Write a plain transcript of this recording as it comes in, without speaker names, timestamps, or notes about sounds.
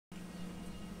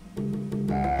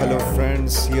Hello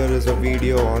friends, here is a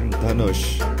video on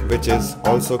Dhanush, which is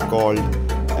also called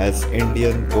as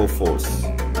Indian Bofors.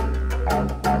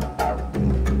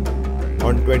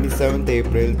 On 27th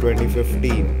April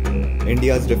 2015,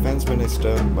 India's Defence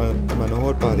Minister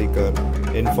Manohar Parrikar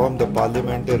informed the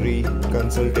Parliamentary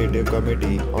Consultative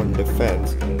Committee on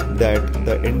Defence that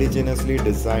the indigenously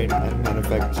designed and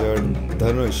manufactured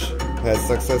Dhanush has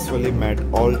successfully met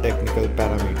all technical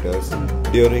parameters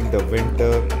during the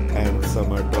winter and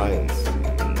summer trials.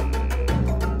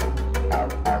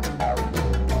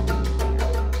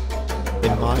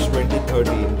 In March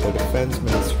 2013, the Defence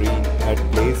Ministry had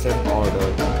placed an order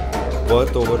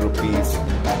worth over rupees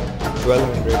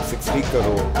 1260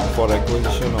 crore for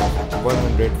acquisition of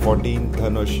 114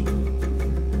 Dhanush.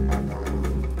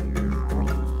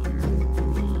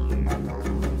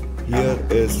 Here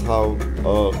is how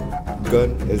a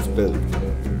gun is built.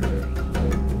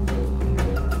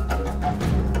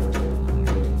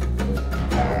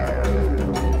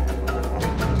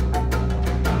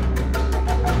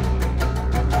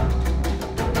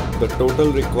 The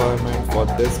total requirement for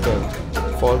this gun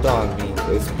for the army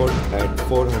is put at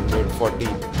 414.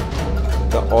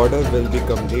 The order will be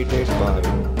completed by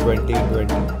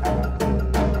 2020.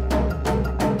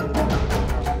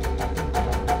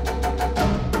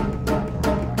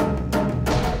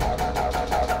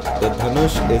 The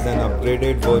Dhanush is an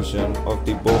upgraded version of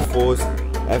the Bofors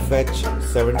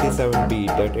FH77B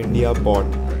that India bought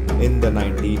in the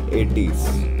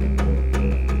 1980s.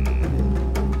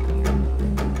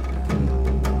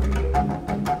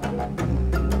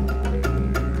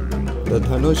 The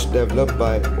Dhanush developed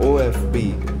by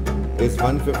OFB is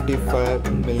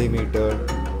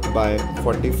 155mm by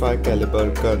 45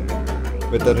 caliber gun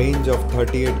with a range of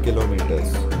 38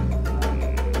 kilometers.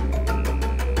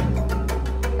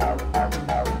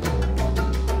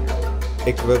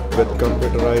 Equipped with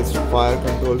computerized fire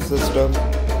control system,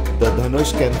 the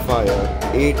Dhanush can fire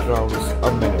 8 rounds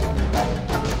a minute.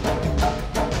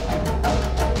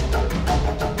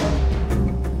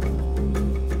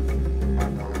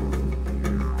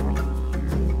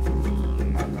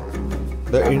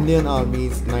 The Indian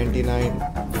Army's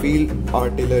 99 Field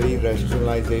Artillery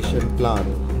Rationalization Plan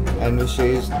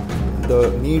envisaged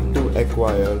the need to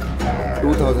acquire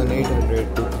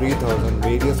 2,800 to 3,000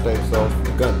 various types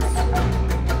of guns.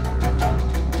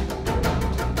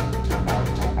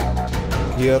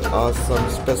 Here are some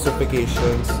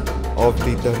specifications of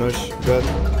the Dhanush gun.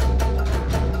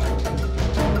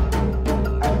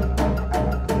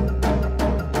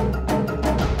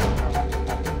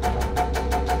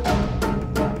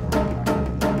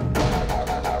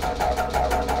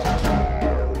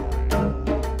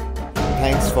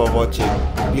 Thanks for watching.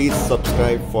 Please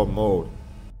subscribe for more.